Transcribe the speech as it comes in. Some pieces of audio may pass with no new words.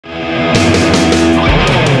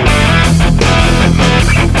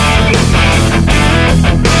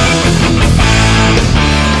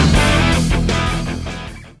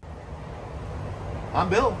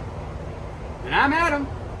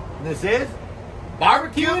This is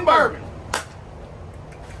Barbecue and Bourbon.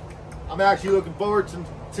 I'm actually looking forward to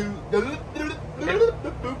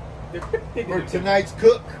for tonight's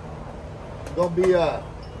cook. Gonna be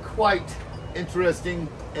quite interesting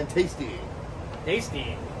and tasty.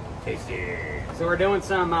 Tasty. So we're doing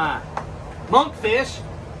some monkfish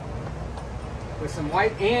with some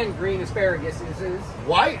white and green asparagus. This is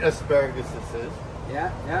White asparagus, this is.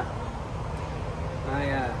 yeah.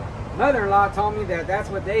 My mother-in-law told me that that's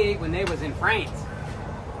what they ate when they was in France,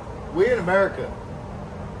 We in America.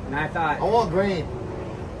 and I thought I want green.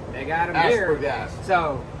 they got them here. Asparagus.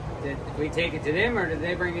 So did we take it to them or did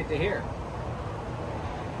they bring it to here?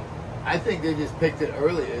 I think they just picked it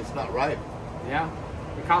early. It's not ripe. Yeah.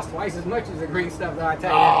 It costs twice as much as the green stuff, though, I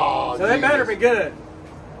tell you. Oh, so they better Jesus. be good.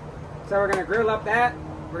 So we're going to grill up that.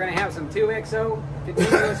 We're going to have some 2XO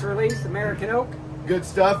continuous release American oak Good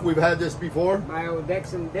stuff. We've had this before. by old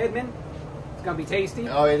Dexon Deadman. It's going to be tasty.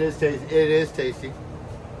 Oh, it is tasty. It is tasty.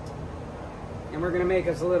 And we're going to make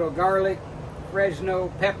us a little garlic, Fresno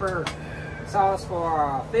pepper sauce for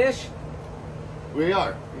our fish. We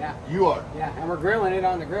are. Yeah. You are. Yeah, and we're grilling it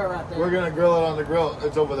on the grill right there. We're gonna grill it on the grill.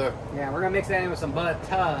 It's over there. Yeah, we're going to mix that in with some butter.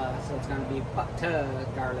 So it's going to be butter,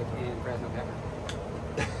 garlic, and Fresno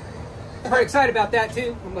pepper. Pretty excited about that,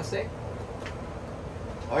 too, I must say.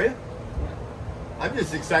 Are you? I'm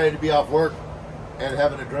just excited to be off work and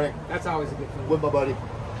having a drink That's always a good feeling. with my buddy.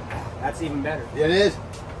 That's even better. It is.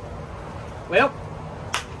 Well,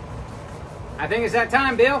 I think it's that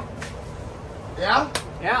time, Bill. Yeah?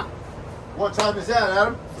 Yeah, What time is that,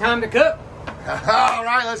 Adam? time to cook. All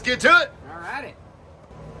right, let's get to it. Alrighty.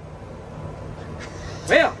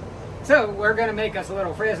 Well, so we're going to make us a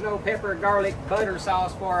little Fresno pepper garlic butter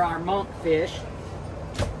sauce for our monkfish.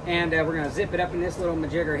 And we're going to zip it up in this little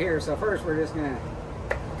majigger here. So first we're just going to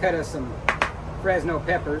cut us some Fresno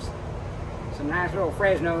peppers. Some nice little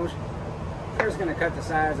Fresnos. We're just going to cut the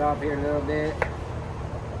sides off here a little bit.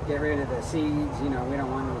 Get rid of the seeds. You know, we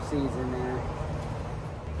don't want no seeds in there.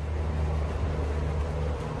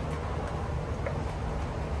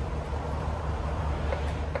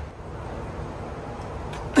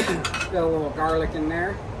 Got a little garlic in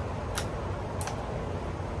there.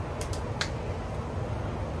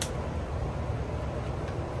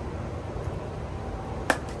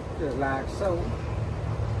 Just like so.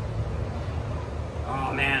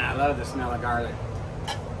 Oh man, I love the smell of garlic.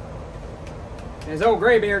 As old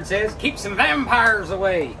Graybeard says, keep some vampires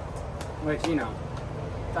away. Which, you know,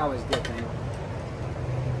 it's always a good thing.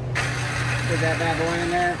 Put that bad boy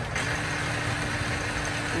in there.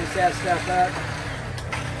 Mix that stuff up.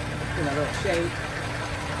 In a little shake.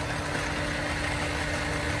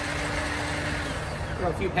 Throw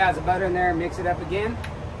a few pads of butter in there and mix it up again.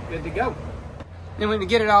 Good to go. Then when you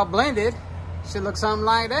get it all blended, it should look something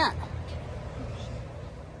like that.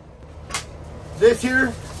 This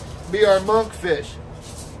here be our monkfish.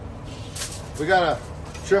 We gotta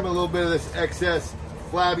trim a little bit of this excess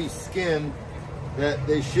flabby skin that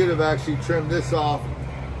they should have actually trimmed this off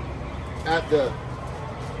at the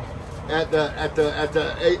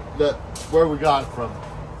where we got it from.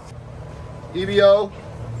 EBO.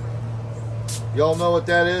 Y'all know what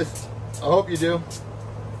that is? I hope you do.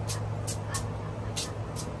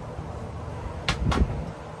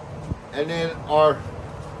 And then our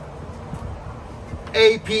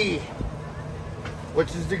AP, which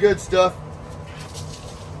is the good stuff.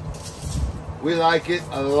 We like it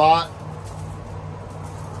a lot.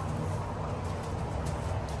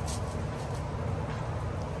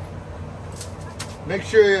 Make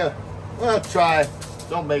sure you, well, try.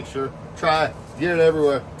 Don't make sure. Try. Get it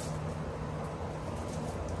everywhere.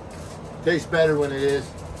 Tastes better when it is.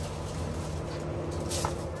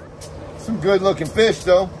 Some good looking fish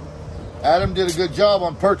though. Adam did a good job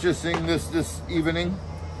on purchasing this evening.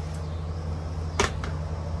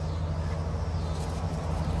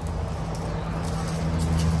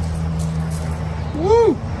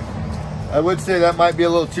 Woo! I would say that might be a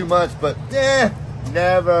little too much, but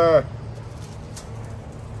never.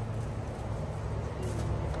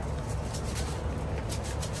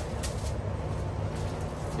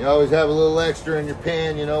 You always have a little extra in your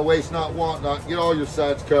pan, you know, waste not, want not. Get all your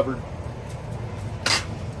sides covered.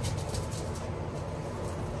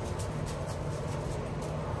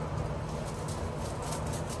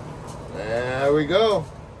 There we go.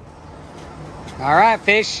 All right,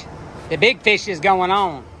 fish. The big fish is going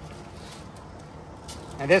on.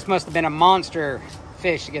 Now this must have been a monster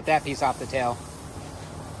fish to get that piece off the tail.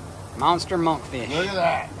 Monster monkfish. Look at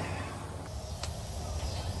that.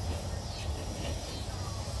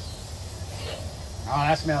 Oh,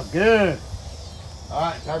 that smells good. All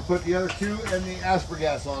right, time to put the other two and the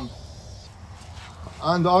aspergas on.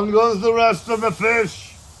 And on goes the rest of the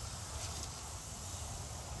fish.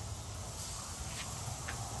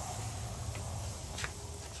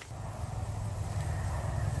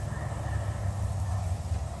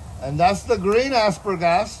 And that's the green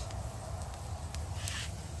asparagus.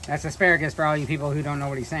 That's asparagus for all you people who don't know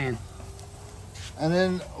what he's saying. And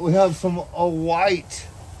then we have some white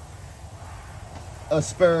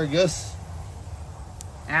asparagus.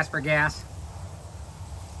 Asparagus.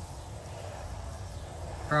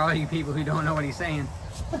 For all you people who don't know what he's saying.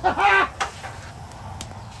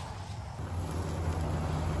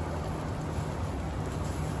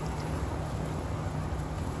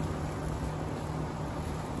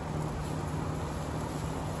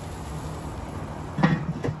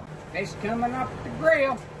 Fish coming up the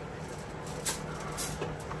grill.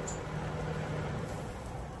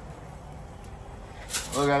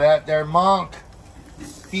 Look at that there, monk.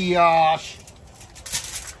 Fish.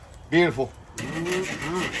 Beautiful.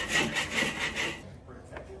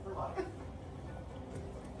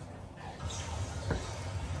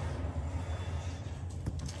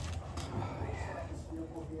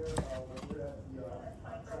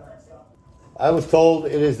 I was told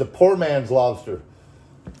it is the poor man's lobster.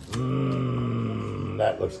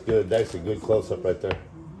 That looks good. That's a good close-up right there.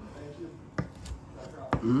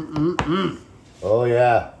 Oh,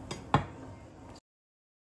 yeah.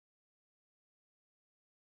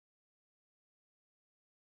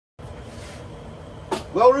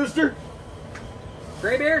 Well, Rooster,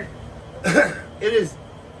 Graybeard? it is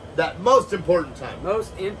that most important time.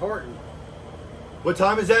 Most important. What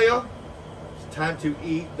time is that, y'all? It's time to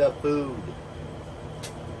eat the food.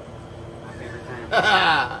 My favorite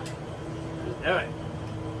time. Let's do it.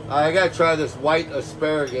 I gotta try this white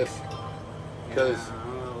asparagus because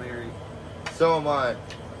oh, Larry. so am I.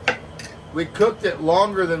 We cooked it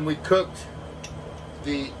longer than we cooked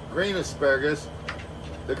the green asparagus.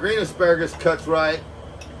 The green asparagus cuts right.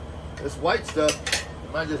 This white stuff,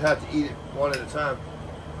 you might just have to eat it one at a time.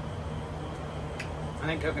 I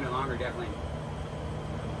think cooking it longer definitely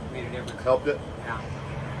made a difference. Helped it? Yeah.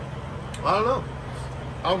 I don't know.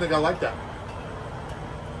 I don't think I like that.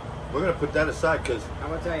 We're gonna put that aside because I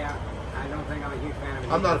will tell you, I don't think I'm a huge fan of it.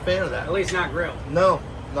 I'm not a fan of that. At least not grilled. No,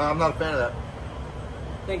 I'm not a fan of that.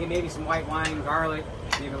 Thinking maybe some white wine, garlic,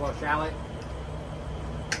 maybe a little shallot.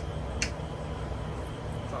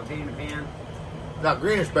 Saute in the pan. Now,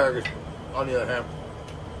 green asparagus, on the other hand,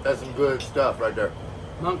 that's some good stuff right there.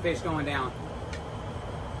 Monkfish going down.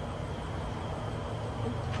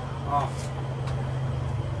 Oh,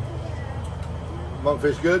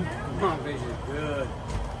 Monkfish good? monkfish is good.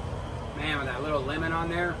 Man, with that little lemon on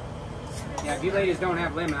there. Yeah, if you ladies don't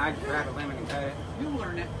have lemon, I'd grab a lemon and cut it. You'll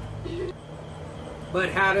learn it. But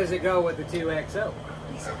how does it go with the 2XO?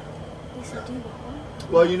 Lisa, do you want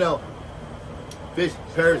one? Well, you know, fish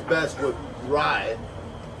pairs best with rye.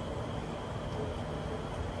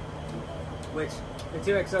 Which the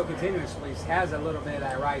 2XO continuously has a little bit of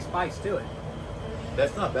that rye spice to it.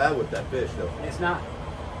 That's not bad with that fish, though. It's not.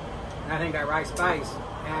 And I think that rye spice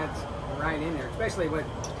adds right in there, especially with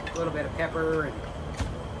a little bit of pepper and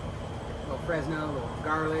a little Fresno, a little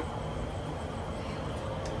garlic.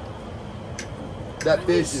 That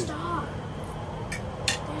fish is Stop.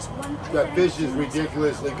 There's one part that fish I is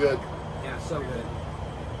ridiculously good. Yeah, so good.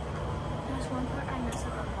 There's one part I messed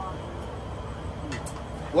up on.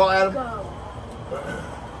 Well, Adam, Go.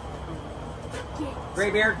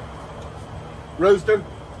 Graybeard, Rooster,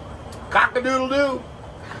 cock-a-doodle-doo.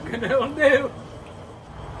 Canoodle do.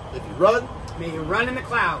 If you run, May you run in the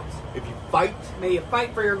clouds. if you fight, May you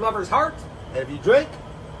fight for your lover's heart. and if you drink,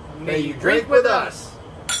 May you drink with us.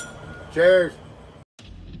 cheers.